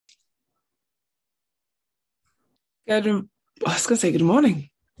I was going to say good morning.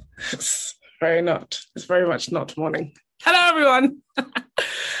 It's very not. It's very much not morning. Hello, everyone.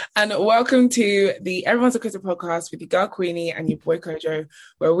 And welcome to the Everyone's a Critic podcast with your girl Queenie and your boy Kojo,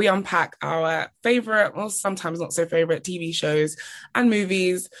 where we unpack our favorite, or sometimes not so favorite, TV shows and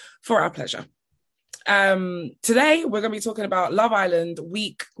movies for our pleasure. Today, we're going to be talking about Love Island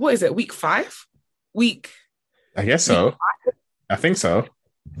week, what is it, week 5? I guess so. I think so.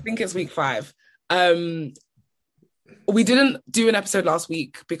 I think it's week 5. We didn't do an episode last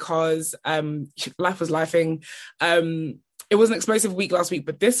week because life was lifing. It was an explosive week last week,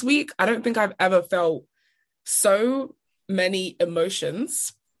 but this week, I don't think I've ever felt so many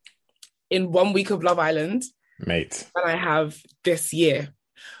emotions in 1 week of Love Island, mate, than I have this year.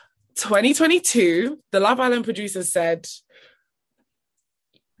 2022, the Love Island producers said,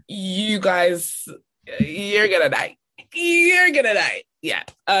 you guys, you're gonna die. You're gonna die. Yeah.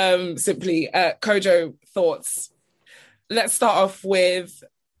 Simply, Kojo, thoughts. Let's start off with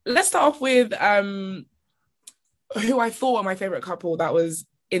who I thought were my favorite couple. That was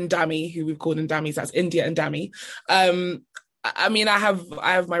Indami, who we've called Indamis. That's India and Dami. I mean, I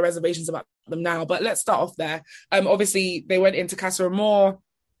have my reservations about them now, but let's start off there. Obviously, they went into Casa Amor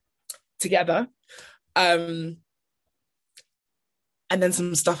together, and then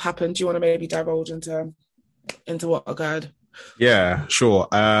some stuff happened. Do you want to maybe divulge into what occurred? Yeah, sure.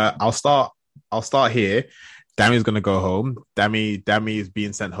 I'll start here. Dami's gonna go home. Dami is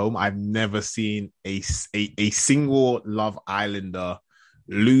being sent home. I've never seen a single Love Islander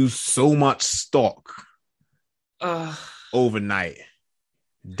lose so much stock overnight.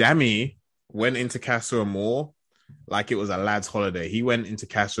 Dami went into Casa Amor like it was a lad's holiday. He went into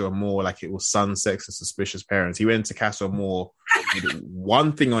Casa Amor like it was Sun, Sex, and Suspicious Parents. He went into Casa Amor with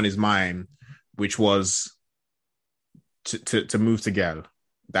one thing on his mind, which was to move to Gal.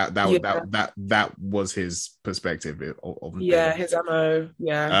 That was his perspective of his MO.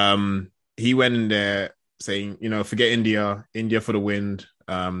 Yeah. He went in there saying, forget India for the wind.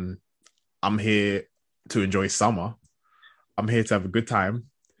 I'm here to enjoy summer. I'm here to have a good time.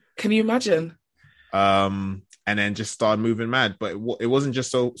 Can you imagine? And then just started moving mad. But it wasn't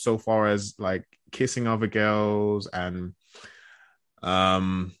just so far as like kissing other girls and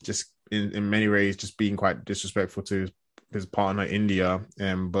just in many ways just being quite disrespectful to his partner India,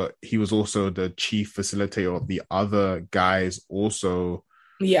 but he was also the chief facilitator of the other guys also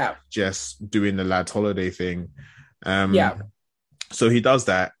just doing the lads holiday thing. So he does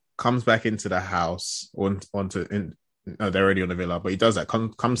that, comes back into the house they're already on the villa, but he does that,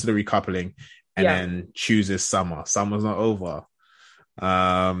 comes to the recoupling and then chooses summer. Summer's not over.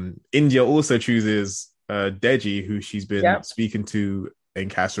 India also chooses Deji, who she's been speaking to in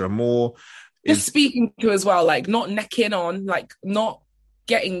Casa Amor. Just speaking to as well, like not necking on, like not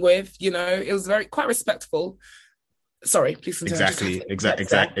getting with, it was quite respectful. Sorry, please continue.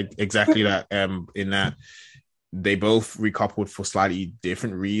 Exactly that. In that they both recoupled for slightly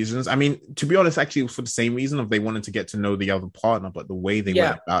different reasons. I mean, to be honest, actually it was for the same reason of they wanted to get to know the other partner, but the way they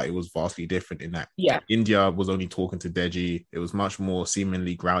went about it was vastly different in that India was only talking to Deji. It was much more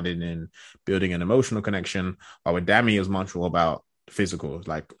seemingly grounded in building an emotional connection, while with Dami it was much more about physical,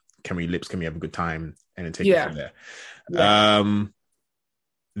 like can we have a good time and then take it from there.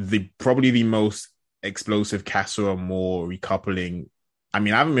 Probably the most explosive Casa Amor recoupling. I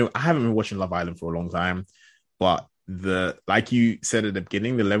mean, I haven't been watching Love Island for a long time, but like you said at the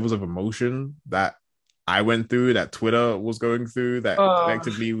beginning, the levels of emotion that I went through, that Twitter was going through, that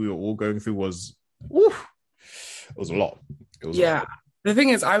collectively we were all going through was a lot. It was a lot. The thing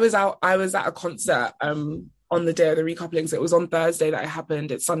is, I was at a concert on the day of the recoupling. So it was on Thursday that it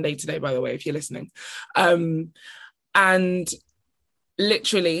happened. It's Sunday today, by the way, if you're listening. And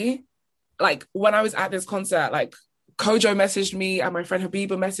literally, like when I was at this concert, like Kojo messaged me and my friend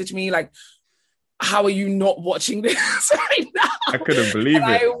Habiba messaged me, like, how are you not watching this right now? I couldn't believe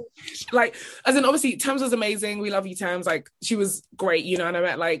it. As in, obviously, Thames was amazing. We love you, Thames. Like, she was great, and I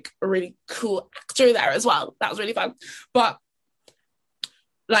met like a really cool actor there as well. That was really fun. But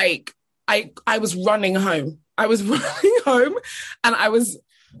like, I was running home. And I was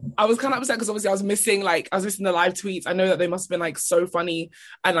kind of upset because obviously I was missing the live tweets. I know that they must have been like so funny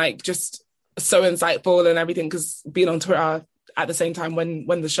and like just so insightful and everything, because being on Twitter at the same time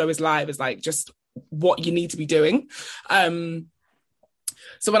when the show is live is like just what you need to be doing.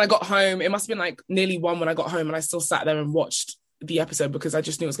 So when I got home, it must have been like nearly 1 when I got home, and I still sat there and watched the episode because I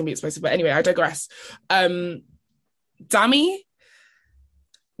just knew it was going to be explosive. But anyway, I digress. Dami,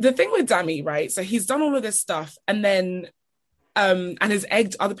 the thing with Dami, right? So he's done all of this stuff and then and has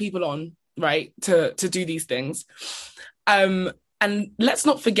egged other people on, right, to do these things. And let's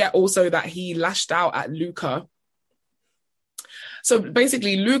not forget also that he lashed out at Luca So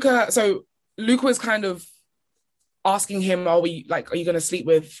basically, Luca was kind of asking him, are you going to sleep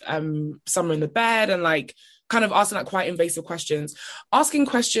with Summer in the bed? And like kind of asking like quite invasive questions, asking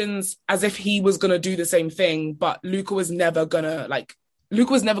questions as if he was going to do the same thing. But Luca was never going to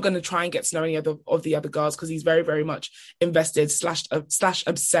try and get to know any of the other girls because he's very, very much invested slash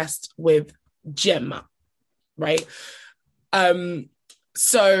obsessed with Gemma, right?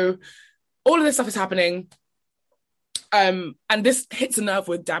 So all of this stuff is happening. And this hits a nerve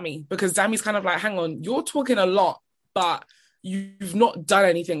with Dami because Dami's kind of like, hang on, you're talking a lot, but you've not done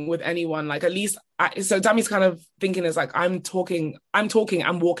anything with anyone. Like at least, so Dami's kind of thinking is like, I'm talking, I'm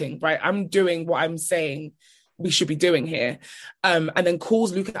walking, right? I'm doing what I'm saying we should be doing here. And then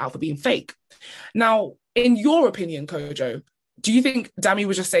calls Luca out for being fake. Now, in your opinion, Kojo, do you think Dami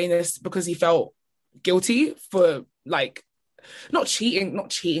was just saying this because he felt guilty for like, not cheating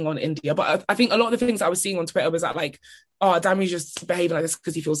on India, but I think a lot of the things I was seeing on Twitter was that like, oh, Dami's just behaving like this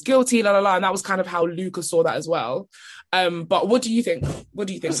because he feels guilty, la la la, and that was kind of how Luca saw that as well. But what do you think?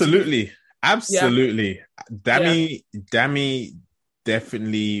 Absolutely. Dami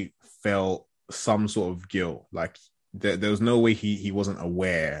definitely felt some sort of guilt. Like there was no way he wasn't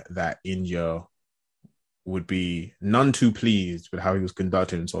aware that India would be none too pleased with how he was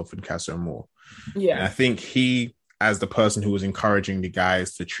conducting himself in Casa Amor. Yeah, and I think he, as the person who was encouraging the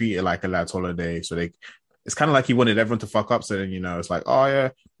guys to treat it like a lad's holiday, it's kind of like he wanted everyone to fuck up. So then, it's like, oh yeah,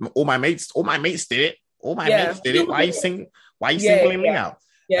 all my mates did it. Why are you singling me out?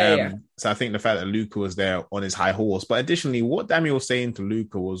 So I think the fact that Luca was there on his high horse, but additionally, what Dami was saying to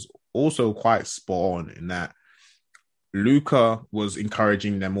Luca was also quite spot on in that Luca was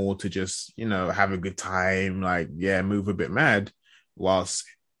encouraging them all to just, have a good time, like, move a bit mad, whilst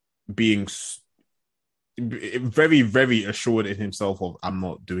being very, very assured in himself of, I'm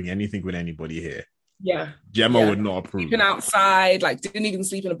not doing anything with anybody here. Yeah. Gemma would not approve. Sleeping outside, like didn't even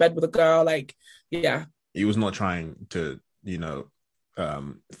sleep in a bed with a girl, like, yeah. He was not trying to,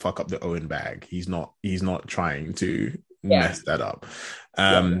 fuck up the Owen bag. He's not trying to mess that up.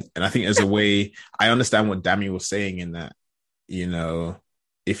 And I think as a way, I understand what Dami was saying in that,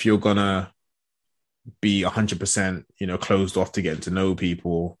 if you're gonna be 100%, closed off to getting to know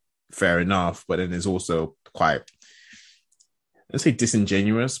people, fair enough. But then there's also quite, let's say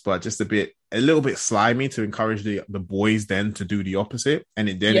disingenuous, but just a little bit slimy to encourage the boys then to do the opposite. And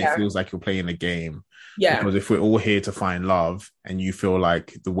it feels like you're playing a game. Yeah. Because if we're all here to find love and you feel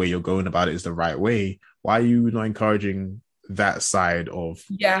like the way you're going about it is the right way, why are you not encouraging that side of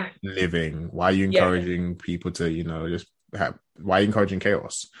living? Why are you encouraging people to, why are you encouraging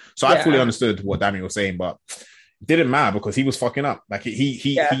chaos? So I fully understood what Dami was saying, but it didn't matter because he was fucking up. Like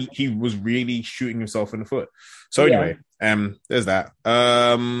he was really shooting himself in the foot. So anyway, there's that.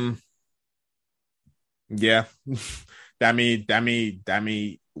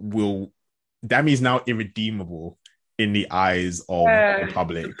 Dami's now irredeemable in the eyes of the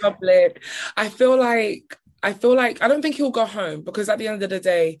public. I feel like I don't think he'll go home because at the end of the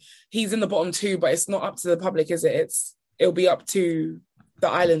day, he's in the bottom two, but it's not up to the public, is it? It'll be up to the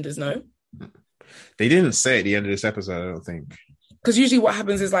islanders, no? They didn't say at the end of this episode, I don't think. Because usually what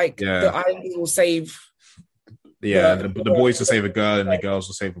happens is like the islanders will save. Yeah, the boys will save a girl and the girls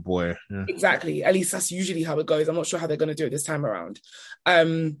will save a boy. Yeah. Exactly. At least that's usually how it goes. I'm not sure how they're going to do it this time around.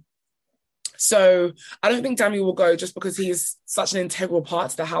 So I don't think Dami will go just because he's such an integral part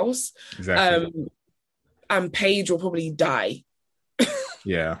to the house. Exactly. And Paige will probably die.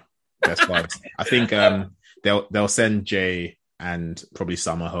 Yeah, that's fine. I think they'll send Jay and probably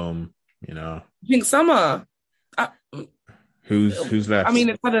Summer home. You think Summer? Who's left? I mean,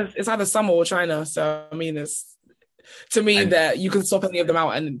 it's either Summer or China. So I mean, that you can swap any of them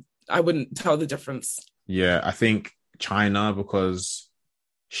out, and I wouldn't tell the difference. Yeah, I think China because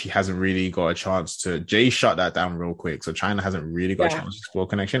she hasn't really got a chance to. Jay shut that down real quick, so China hasn't really got a chance to explore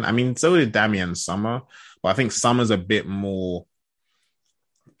connection. I mean, so did Dami and Summer, but I think Summer's a bit more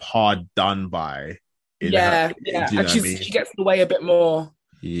hard done by. And she gets in the way a bit more.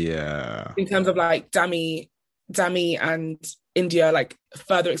 Yeah, in terms of like Dami and India, like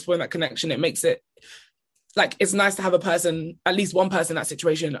further exploring that connection, it makes it like it's nice to have a person, at least one person in that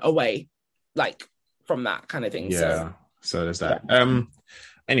situation away, like from that kind of thing. Yeah, so there's that.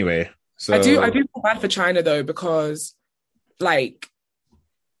 Anyway, so I do feel bad for China though, because like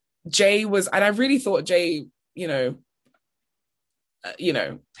Jay was, and I really thought Jay, he needs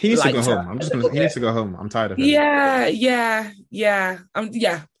to go home. He needs to go home. I'm tired of him.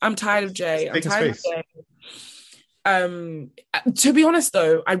 I'm tired of Jay. I'm tired of Jay. To be honest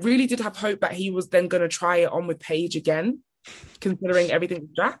though, I really did have hope that he was then going to try it on with Paige again, considering everything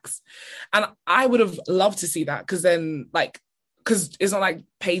with Drax. And I would have loved to see that, because then like because it's not like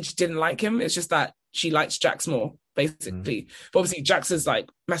Paige didn't like him. It's just that she likes Jax more, basically. But obviously Jax is like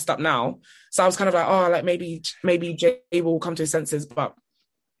messed up now. So I was kind of like, oh, like maybe Jay will come to his senses. But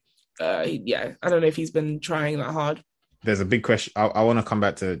yeah, I don't know if he's been trying that hard. There's a big question. I want to come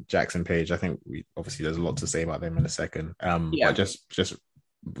back to Jax and Paige. I think obviously there's a lot to say about them in a second. But just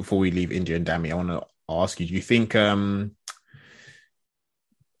before we leave India and Dami, I want to ask you, do you think India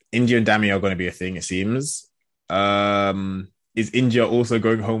and Dami are going to be a thing? It seems. Is India also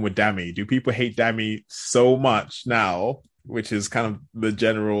going home with Dami? Do people hate Dami so much now, which is kind of the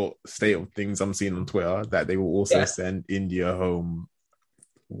general state of things I'm seeing on Twitter, that they will also send India home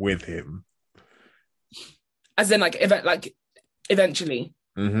with him? As in, eventually.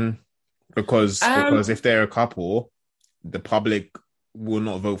 Mm-hmm. Because if they're a couple, the public will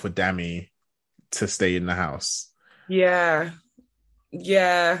not vote for Dami to stay in the house. Yeah.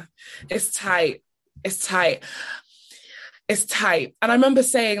 It's tight. And I remember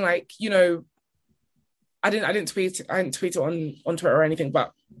saying, like, you know, I didn't tweet it on Twitter or anything,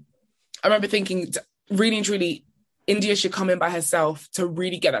 but I remember thinking, really and truly, India should come in by herself to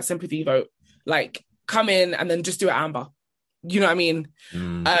really get that sympathy vote. Like, come in and then just do it Amber. You know what I mean?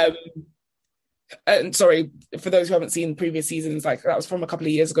 And sorry, for those who haven't seen previous seasons, like that was from a couple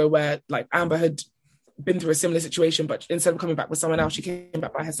of years ago where like Amber had been through a similar situation, but instead of coming back with someone else, she came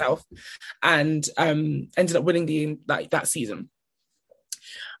back by herself and ended up winning that season.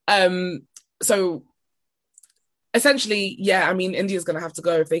 So essentially, yeah, I mean, India's gonna have to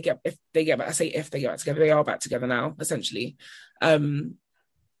go if they get back together. They are back together now, essentially,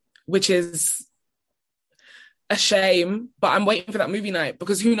 which is a shame. But I'm waiting for that movie night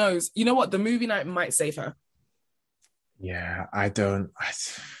because who knows? You know what? The movie night might save her. Yeah, I don't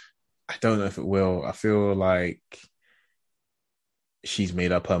know if it will. I feel like she's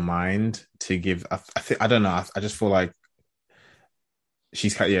made up her mind to give. I don't know. I just feel like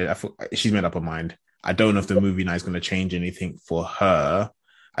she's made up her mind. I don't know if the movie night is going to change anything for her.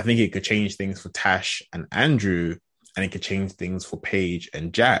 I think it could change things for Tash and Andrew, and it could change things for Paige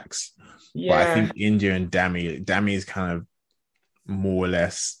and Jax. Yeah. But I think India and Dami is kind of more or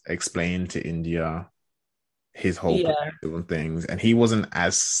less explained to India his whole doing things, and he wasn't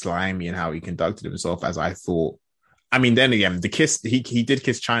as slimy in how he conducted himself as I thought. I mean, then again, the kiss, he did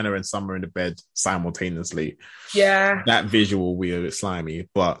kiss China and Summer in the bed simultaneously. Yeah, that visual weird, slimy,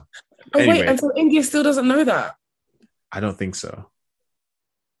 but. Anyway, wait, and so India still doesn't know that? I don't think so.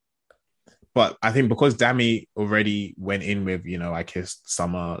 But I think because Dami already went in with, you know, I kissed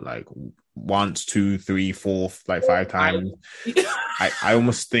Summer like once, 2, 3, 4, like 5 times. I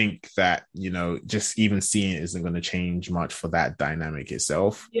almost think that, you know, just even seeing it isn't going to change much for that dynamic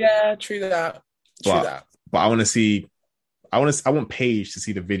itself. Yeah, true that. But I want Paige to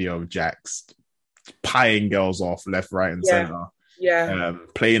see the video of Jax pieing girls off left, right, and center. Yeah.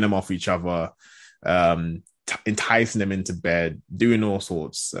 Playing them off each other, enticing them into bed, doing all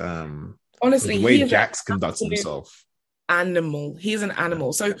sorts. Honestly, the way Jax conducts himself. Animal. He's an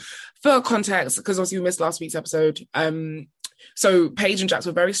animal. So for context, because obviously we missed last week's episode, so Paige and Jax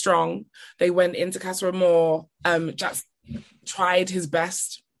were very strong. They went into Casa Amor. Jax tried his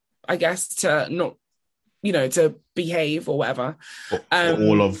best, I guess, to not, you know, to behave or whatever. For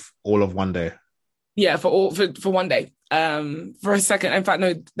all of one day. Yeah, for one day. For a second. In fact,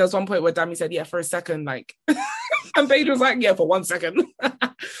 no, there was one point where Dami said, yeah, for a second, like, and Paige was like, yeah, for 1 second.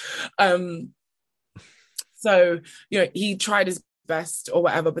 So, you know, he tried his best or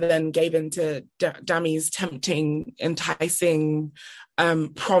whatever, but then gave in to Dami's tempting, enticing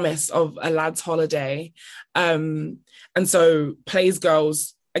promise of a lad's holiday. And so plays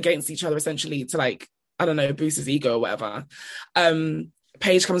girls against each other essentially to, like, I don't know, boost his ego or whatever.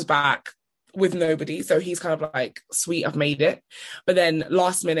 Paige comes back with nobody, so he's kind of like, sweet, I've made it. But then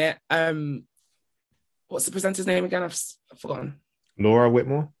last minute, what's the presenter's name again? I've forgotten. Laura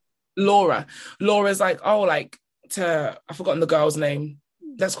Whitmore. Laura's like, oh, like, I've forgotten the girl's name.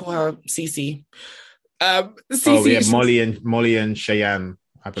 Let's call her Cece. Cece, Molly and Cheyenne,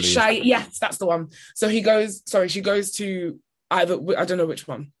 I believe. Yes, that's the one. So she goes to either, I don't know which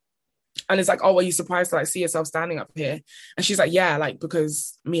one. And it's like, oh, are you surprised to, like, see yourself standing up here? And she's like, yeah, like,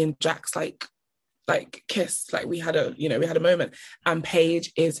 because me and Jax like kissed, like we had a moment. And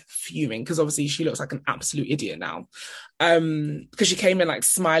Paige is fuming because obviously she looks like an absolute idiot now. Because she came in like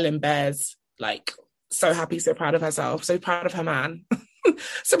smiling bears, like so happy, so proud of herself, so proud of her man,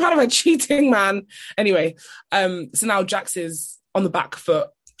 so proud of her cheating man. Anyway, so now Jax is on the back foot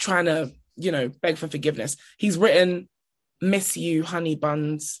trying to, you know, beg for forgiveness. He's written "Miss you, honey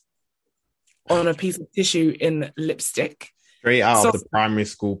buns" on a piece of tissue in lipstick. Straight out of the primary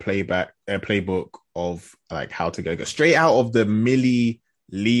school playbook of like how to go straight out of the Millie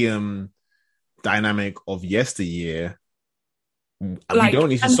Liam dynamic of yesteryear. We don't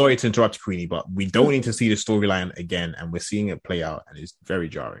need to. Sorry to interrupt you, Queenie, but we don't need to see the storyline again, and we're seeing it play out, and it's very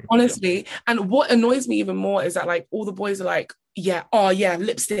jarring. Honestly, and what annoys me even more is that like all the boys are like, yeah, oh yeah,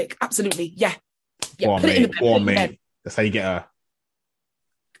 lipstick, absolutely, yeah, put it in the bed. That's how you get her.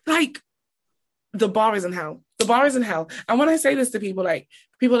 Like, the bar is in hell. The bar is in hell. And when I say this to people are like,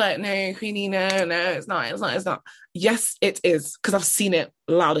 no, Queenie, no, it's not. Yes, it is, because I've seen it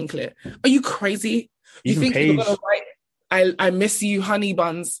loud and clear. Are you crazy? You think you're gonna write I miss you, honey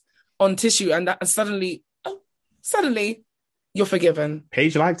buns on tissue, and suddenly you're forgiven.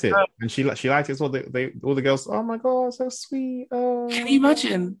 Paige liked it, and she liked it. So all the girls, oh my god, so sweet. Oh. Can you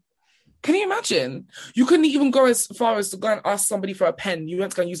imagine? You couldn't even go as far as to go and ask somebody for a pen. You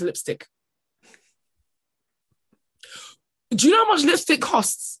went to go and use a lipstick. Do you know how much lipstick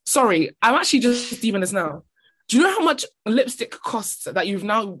costs? Sorry, I'm actually just even this now. Do you know how much lipstick costs that you've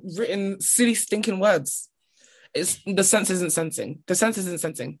now written silly stinking words? It's the sense isn't sensing.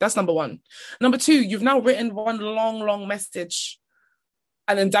 That's number one. Number two, you've now written one long message,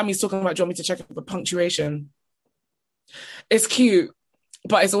 and then Dami's talking about, do you want me to check the punctuation? It's cute,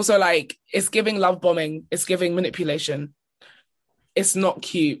 but it's also like, it's giving love bombing. It's giving manipulation. It's not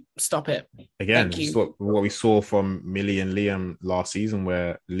cute. Stop it. Again, it's what we saw from Millie and Liam last season,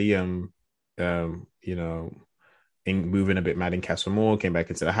 where Liam, moving a bit mad in Casa Amor, came back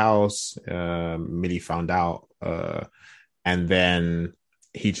into the house. Millie found out, and then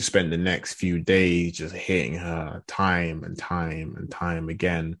he just spent the next few days just hitting her time and time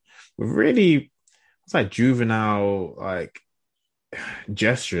again with really, it's like juvenile like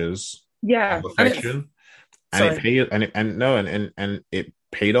gestures, of affection, and it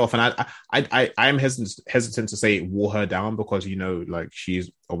paid off. And I'm hesitant to say it wore her down, because like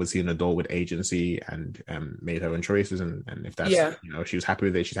she's obviously an adult with agency and made her own choices, and if that's she was happy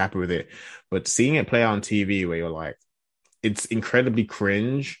with it, she's happy with it. But seeing it play out on TV, where you're like, it's incredibly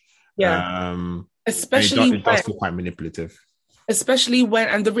cringe, especially it does feel quite manipulative. Especially when,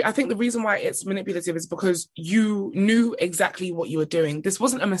 I think the reason why it's manipulative is because you knew exactly what you were doing. This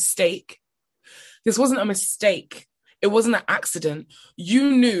wasn't a mistake. It wasn't an accident.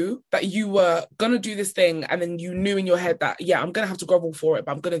 You knew that you were going to do this thing, and then you knew in your head that, yeah, I'm going to have to grovel for it,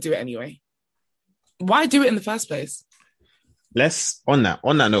 but I'm going to do it anyway. Why do it in the first place? On that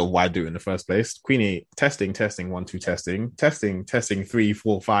note of why do it in the first place, Queenie, testing, 1, 2, testing, 3,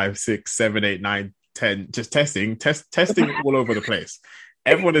 4, 5, 6, 7, 8, 9, 10, just testing all over the place.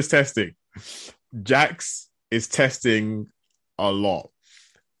 Everyone is testing. Jax is testing a lot.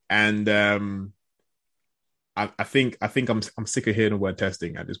 And I think I'm sick of hearing the word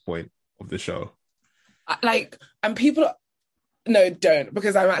testing at this point of the show. And people, no, don't,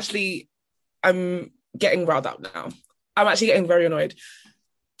 because I'm getting riled up now. I'm actually getting very annoyed.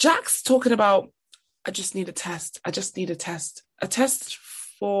 Jack's talking about, I just need a test. A test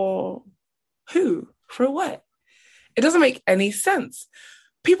for who? For what? It doesn't make any sense.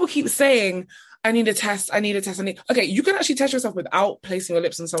 People keep saying, I need a test. Okay, you can actually test yourself without placing your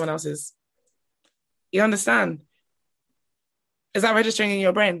lips on someone else's. You understand? Is that registering in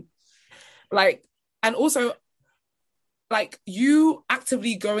your brain? And also, you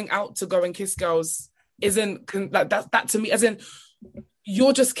actively going out to go and kiss girls isn't that to me, as in,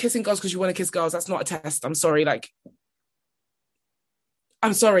 you're just kissing girls because you want to kiss girls. That's not a test. I'm sorry.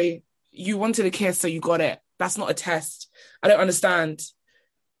 I'm sorry. You wanted a kiss, so you got it. That's not a test. I don't understand.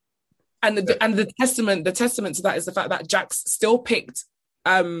 And the testament to that is the fact that Jax still picked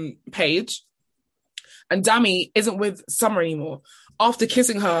Paige, and Dami isn't with Summer anymore after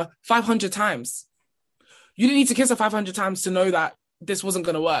kissing her 500 times. You didn't need to kiss her 500 times to know that this wasn't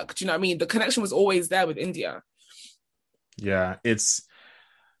going to work. Do you know what I mean? The connection was always there with India. Yeah, it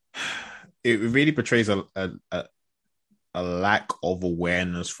really portrays a lack of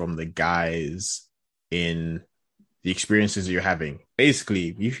awareness from the guys in the experiences that you're having.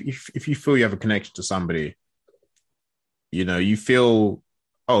 Basically, if you feel you have a connection to somebody, you feel,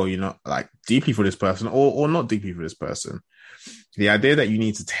 like deeply for this person or not deeply for this person. The idea that you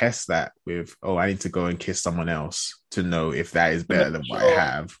need to test that with, I need to go and kiss someone else to know if that is better than what I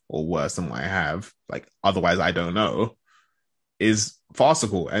have or worse than what I have, like, otherwise I don't know, is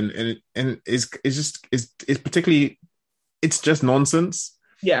farcical and it's particularly, it's just nonsense.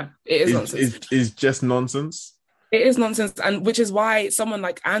 Yeah, it is nonsense. It's just nonsense. It is nonsense, and which is why someone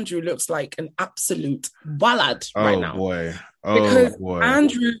like Andrew looks like an absolute ballad right now. Because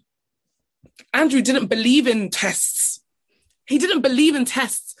Andrew didn't believe in tests. He didn't believe in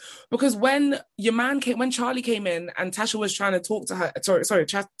tests Because when Charlie came in and Tasha was trying to talk to her,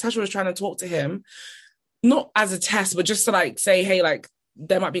 Tasha was trying to talk to him, not as a test, but just to like say, hey, like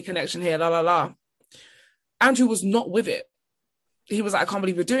there might be a connection here, la la la. Andrew was not with it. He was like, I can't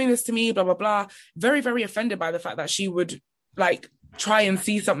believe you're doing this to me, blah, blah, blah. Very, very offended by the fact that she would like try and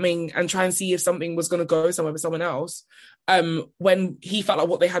see something and try and see if something was going to go somewhere with someone else, when he felt like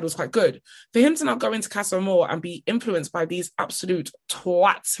what they had was quite good. For him to now go into Casa Amor and be influenced by these absolute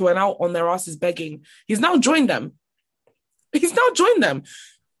twats who are now on their asses begging, he's now joined them.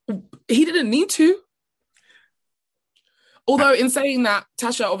 He didn't need to. Although in saying that,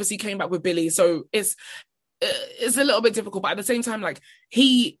 Tasha obviously came back with Billy, so it's a little bit difficult, but at the same time, like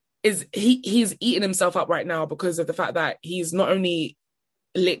he's eating himself up right now because of the fact that he's not only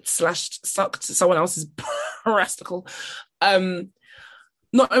licked/sucked someone else's breasticle,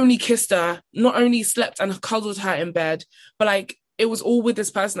 not only kissed her, not only slept and cuddled her in bed, but like it was all with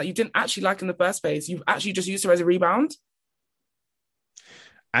this person that you didn't actually like in the first place. You actually just used her as a rebound.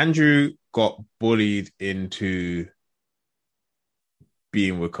 Andrew got bullied into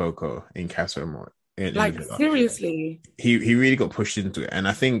being with Coco in Casa Amor. Like seriously, he really got pushed into it, and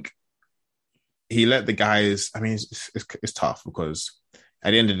I think he let the guys. I mean, it's tough because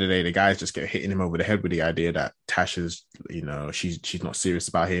at the end of the day, the guys just get hitting him over the head with the idea that Tasha's, she's not serious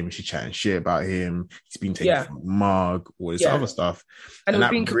about him. She's chatting shit about him. He's been taken from a mug, all this other stuff, and it was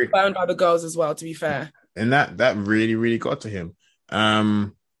being confirmed by the girls as well. To be fair, and that really, really got to him.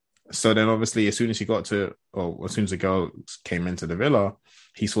 So then, obviously, as soon as the girls came into the villa,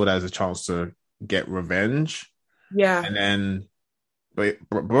 he saw that as a chance to get revenge. Yeah. And then, but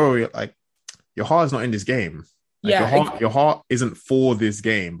bro, like, your heart is not in this game. Like, your heart isn't for this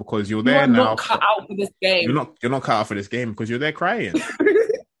game because you're there now. You're not cut out for this game. You're not cut out for this game because you're there crying.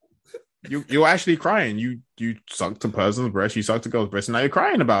 You're actually crying. You sucked a person's breast, you sucked a girl's breast, and now you're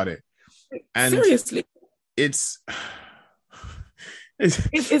crying about it. And seriously, it's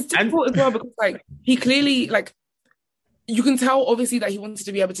difficult as well because like he clearly, like, you can tell obviously that he wanted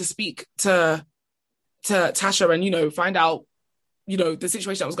to be able to speak to Tasha and find out the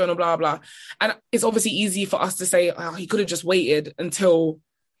situation that was going on, blah blah. And it's obviously easy for us to say, oh, he could have just waited until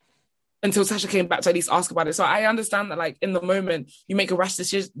Tasha came back to at least ask about it. So I understand that, like, in the moment you make a rash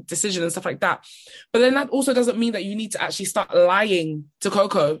decision and stuff like that, but then that also doesn't mean that you need to actually start lying to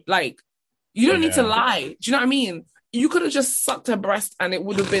Coco. Like, you don't need to lie. Do you know what I mean? You could have just sucked her breast and it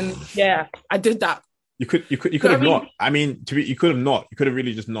would have been, yeah, I did that. You could have not. I mean, you could have not. You could have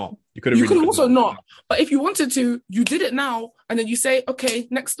really just not. You could have also not. But if you wanted to, you did it now, and then you say, okay,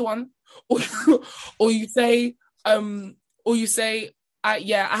 next one, or you say, I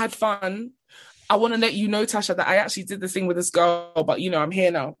had fun. I want to let you know, Tasha, that I actually did this thing with this girl, but I'm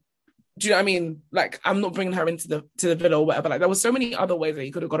here now. Do you know what I mean? Like, I'm not bringing her into the villa or whatever. Like, there was so many other ways that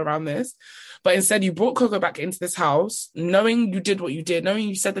you could have got around this, but instead you brought Coco back into this house, knowing you did what you did, knowing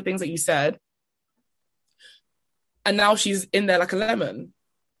you said the things that you said. And now she's in there like a lemon.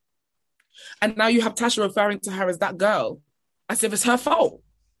 And now you have Tasha referring to her as that girl, as if it's her fault.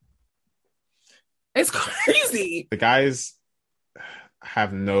 It's crazy. The guys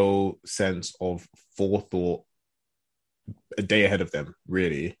have no sense of forethought a day ahead of them,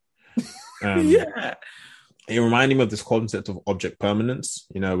 really. Yeah. It reminded me of this concept of object permanence,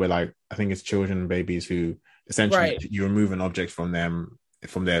 where, like, I think it's children and babies who essentially you remove an object from their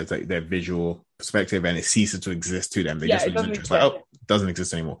visual perspective and it ceases to exist to them. They just lose interest. Like, it doesn't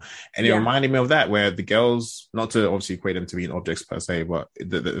exist anymore. And it reminded me of that, where the girls, not to obviously equate them to being objects per se, but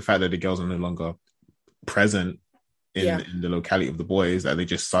the fact that the girls are no longer present in the locality of the boys, that they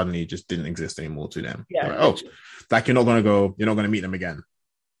just suddenly just didn't exist anymore to them. Like, you're not going to meet them again.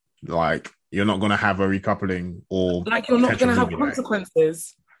 Like, you're not going to have a recoupling, or like, you're not going to have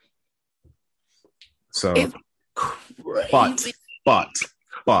consequences. So, it's crazy.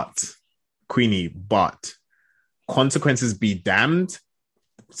 But Queenie, but consequences be damned.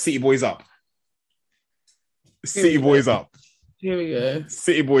 City boys up. City boys up. Here we go.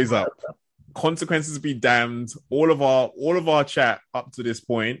 City boys up. Consequences be damned. All of our chat up to this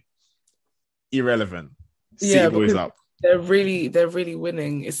point, irrelevant. City boys up. They're really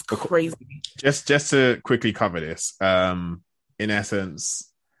winning. It's crazy. Just to quickly cover this. In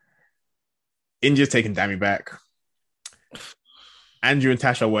essence, India's taking Dami back. Andrew and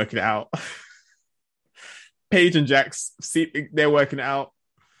Tasha are working it out. Paige and Jax, they're working it out.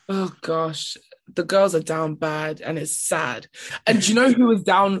 Oh gosh, the girls are down bad, and it's sad. And do you know who is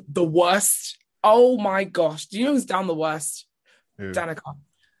down the worst? Oh my gosh, do you know who's down the worst? Who? Danica.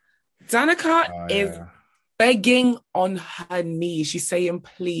 Danica is begging on her knees. She's saying,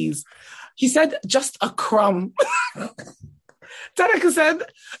 please. She said, just a crumb. Danica said.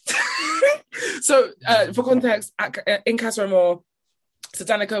 So, for context, in Casa Amor, so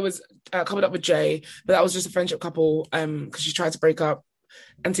Danica was coupled up with Jay, but that was just a friendship couple because she tried to break up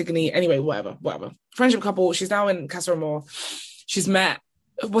Antigone. Anyway, whatever. Friendship couple. She's now in Casa Amor. She's met,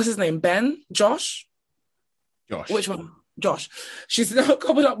 what's his name? Ben? Josh? Which one? Josh. She's now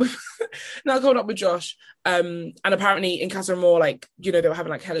coupled up with Josh. And apparently in Casa Amor, like, you know, they were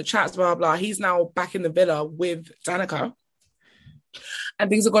having like hella chats, blah, blah. He's now back in the villa with Danica. And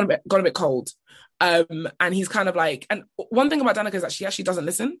things have gone a bit cold. And he's kind of like, and one thing about Danica is that she actually doesn't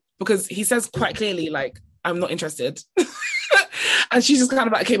listen, because he says quite clearly, like, I'm not interested. And she's just kind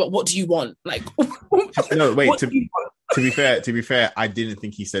of like, okay, but what do you want? Like, no, wait, to be fair, I didn't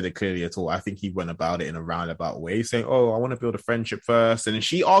think he said it clearly at all. I think he went about it in a roundabout way, saying, oh, I want to build a friendship first. And then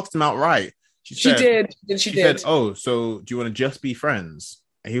she asked him outright. She did. She said, oh, so do you want to just be friends?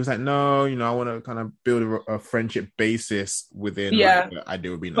 And he was like, no, you know, I want to kind of build a friendship basis within the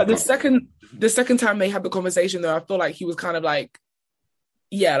idea would be. But the second time they had the conversation, though, I feel like he was kind of like,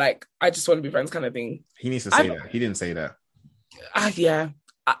 yeah, like, I just want to be friends kind of thing. He needs to say that. He didn't say that. Yeah.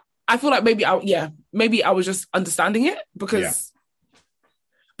 I feel like maybe I was just understanding it because,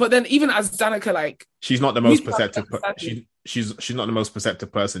 but then even as Danica, like, she's not the most perceptive. She's not the most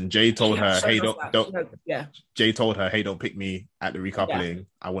perceptive person. Jay told her, "Hey, don't." Jay told her, "Hey, don't pick me at the recoupling. Yeah.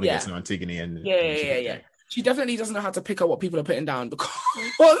 I want to get to know Antigone." And yeah. She definitely doesn't know how to pick up what people are putting down,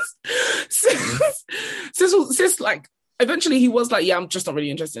 because sis, like, eventually he was like, "Yeah, I'm just not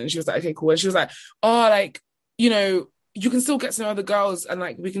really interested." And she was like, "Okay, cool." And she was like, "Oh, like, you know, you can still get to know other girls and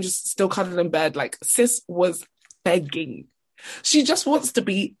like we can just still cuddle in bed." Like, sis was begging. She just wants to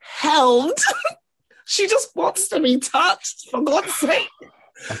be held. She just wants to be touched, for God's sake.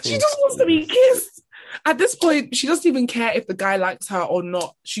 She just wants to be kissed. At this point, she doesn't even care if the guy likes her or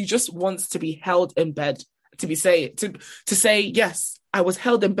not. She just wants to be held in bed, to say, yes, I was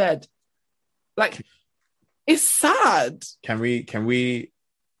held in bed. Like, it's sad. Can we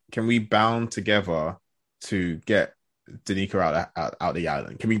bound together to get Danica out the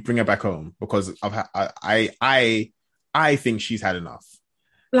island? Can we bring her back home? Because I think she's had enough.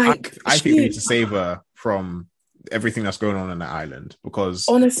 Like, I think we need to save her from everything that's going on the island, because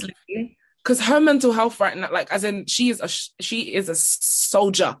honestly, because her mental health right now, like, as in, she is a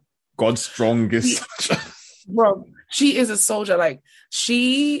soldier, God's strongest. Bro, she is a soldier. Like,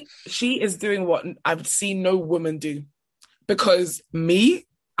 she is doing what I've seen no woman do. Because me,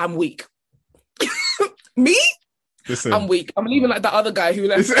 I'm weak. Me? Listen, I'm weak. I'm leaving like that other guy who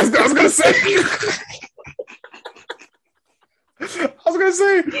left. I was gonna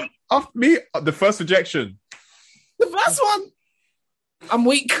say, after me, the first rejection. The first one. I'm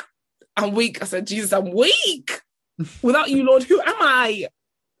weak. I said, Jesus, I'm weak. Without you, Lord, who am I?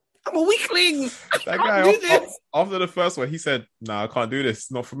 I'm a weakling. That guy, after the first one, he said, "Nah, I can't do this.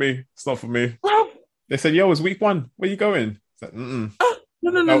 It's not for me. It's not for me." Well, they said, "Yo, it's week one. Where you going?" Like, no.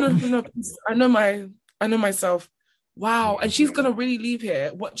 I know myself. Wow. And she's gonna really leave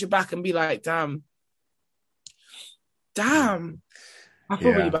here, watch your back, and be like, damn. I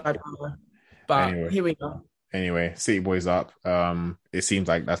feel really bad about her. But anyway, here we go. Anyway, City Boys up. It seems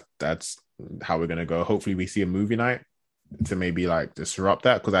like that's how we're gonna go. Hopefully we see a movie night to maybe like disrupt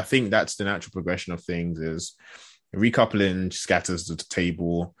that, because I think that's the natural progression of things. Is recoupling scatters the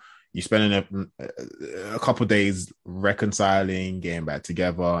table. You spending a couple of days reconciling, getting back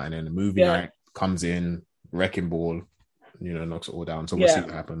together, and then the movie night comes in, wrecking ball, you know, knocks it all down. So we'll see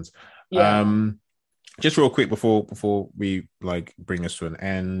what happens. Just real quick before we like bring this to an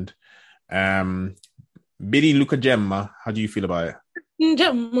end. Billy, Luca, Gemma, how do you feel about it?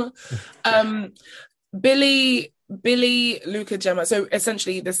 Gemma. Billy, Luca, Gemma. So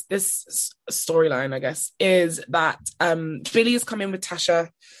essentially this storyline, I guess, is that Billy is coming with Tasha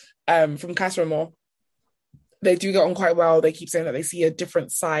from Casa Amor. They do get on quite well. They keep saying that they see a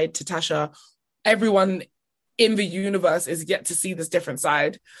different side to Tasha. Everyone in the universe is yet to see this different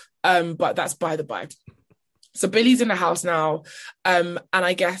side. But that's by the by. So Billy's in the house now. And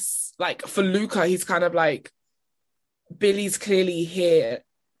I guess, like, for Luca, he's kind of like, Billy's clearly here.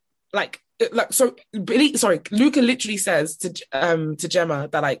 Luca literally says to Gemma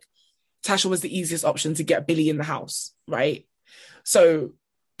that, like, Tasha was the easiest option to get Billy in the house, right? So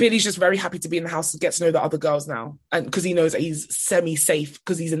Billy's just very happy to be in the house to get to know the other girls now. And because he knows that he's semi-safe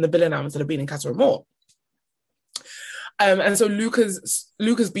because he's in the villa now instead of being in Casa Amor. And so Luca's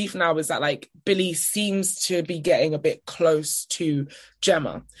beef now is that, like, Billy seems to be getting a bit close to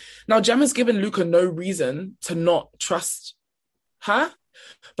Gemma. Now, Gemma's given Luca no reason to not trust her.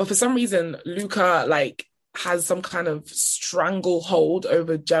 But for some reason, Luca, like, has some kind of stranglehold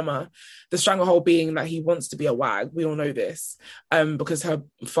over Gemma. The stranglehold being that he wants to be a wag. We all know this, because her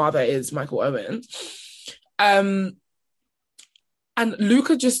father is Michael Owen. And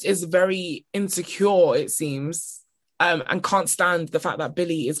Luca just is very insecure, it seems, and can't stand the fact that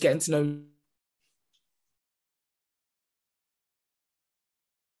Billy is getting to know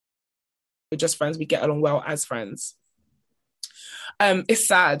we're just friends, we get along well as friends. It's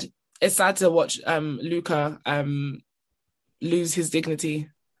sad. It's sad to watch Luca lose his dignity.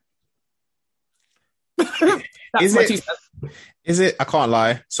 Is it? I can't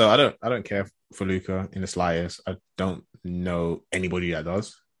lie. So I don't care for Luca in the slightest. I don't know anybody that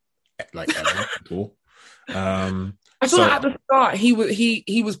does, like, ever at all. I feel like at the start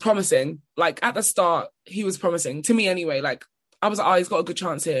he was promising. Like at the start he was promising to me anyway. Like I was like, oh, he's got a good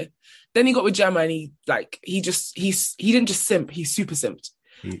chance here. Then he got with Gemma and he didn't just simp. He super simped.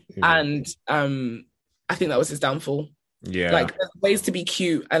 And I think that was his downfall. Yeah, like there's ways to be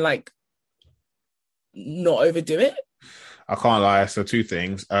cute and like not overdo it. I can't lie. So two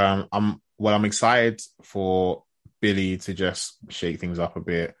things. I'm excited for Billy to just shake things up a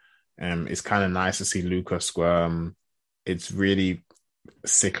bit. It's kind of nice to see Luca squirm. It's really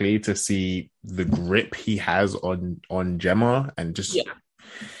sickly to see the grip he has on Gemma and just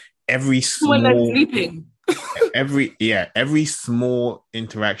every small when they're sleeping. every small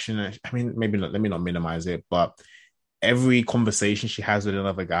interaction. I mean, maybe not, let me not minimize it, but every conversation she has with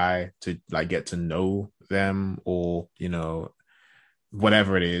another guy to like get to know them, or you know,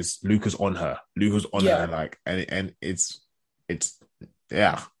 whatever it is, Luca's on her, like, and it's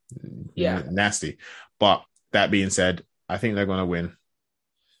nasty. But that being said, I think they're gonna win.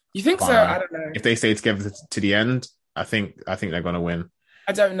 You think so? I don't know. If they stay together to the end, I think they're gonna win.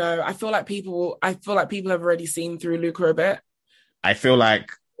 I don't know. I feel like people have already seen through Luca a bit. I feel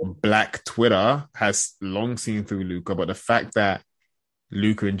like Black Twitter has long seen through Luca, but the fact that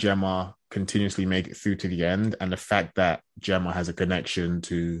Luca and Gemma continuously make it through to the end, and the fact that Gemma has a connection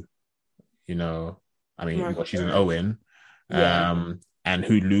to, you know, I mean, she's an Owen, and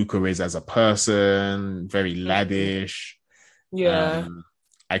who Luca is as a person, very laddish. Yeah.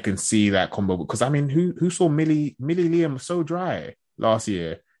 I can see that combo, because I mean, who saw Millie Liam so dry last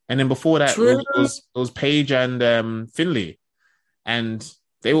year, and then before that it was Paige and Finley, and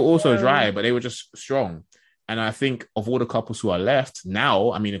they were also dry, but they were just strong. And I think of all the couples who are left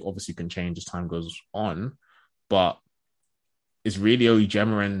now, I mean, it obviously can change as time goes on, but it's really only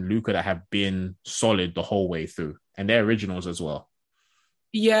Gemma and Luca that have been solid the whole way through, and they're originals as well.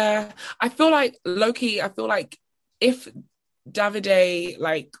 Yeah, I feel like low-key, if Davide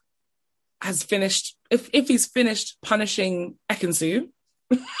like has finished, if he's finished punishing Ekansu,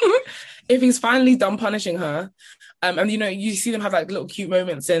 if he's finally done punishing her, and you know, you see them have like little cute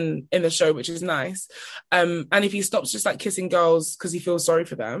moments in the show, which is nice, and if he stops just like kissing girls because he feels sorry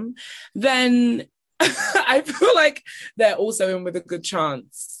for them, then I feel like they're also in with a good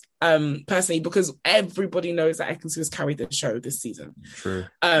chance, personally, because everybody knows that Ekansu has carried the show this season. True.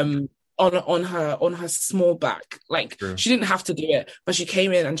 On her small back, like True. She didn't have to do it, but she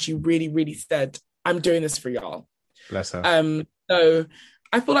came in and she really, really said, "I'm doing this for y'all." Bless her. So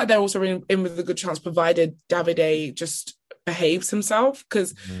I feel like they're also in with a good chance, provided Davide just behaves himself,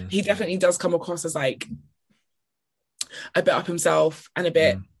 because he definitely does come across as like a bit up himself and a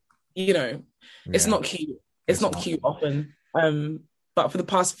bit, you know, it's not cute. It's not cute often. But for the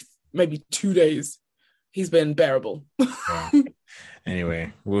past maybe 2 days, he's been bearable.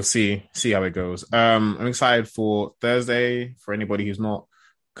 Anyway, we'll see how it goes. I'm excited for Thursday. For anybody who's not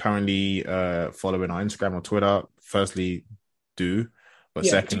currently following our Instagram or Twitter, firstly, do. But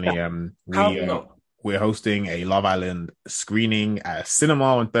secondly, we're hosting a Love Island screening at a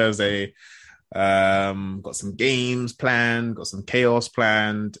cinema on Thursday. Got some games planned, got some chaos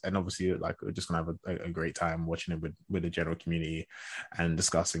planned, and obviously, like, we're just gonna have a great time watching it with the general community and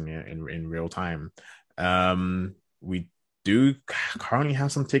discussing it in real time. We do currently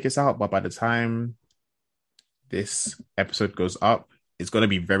have some tickets out, but by the time this episode goes up, it's going to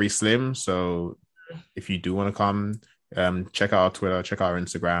be very slim. So if you do want to come, check out our Twitter, check out our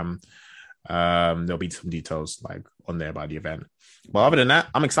Instagram. There'll be some details like on there about the event. But other than that,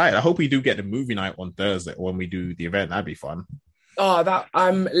 I'm excited. I hope we do get the movie night on Thursday when we do the event. That'd be fun. Oh, that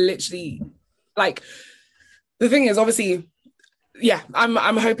I'm literally like, the thing is, obviously, yeah,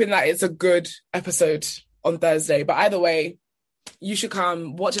 I'm hoping that it's a good episode on Thursday. But either way, you should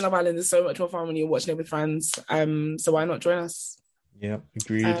come. Watching Love Island is so much more fun when you're watching it with friends. So why not join us? Yeah,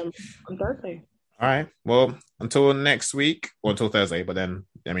 agreed. On Thursday. All right. Well, until next week, or until Thursday, but then,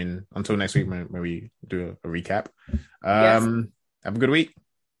 I mean, until next week when we do a recap. Yes. Have a good week.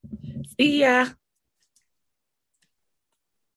 See ya.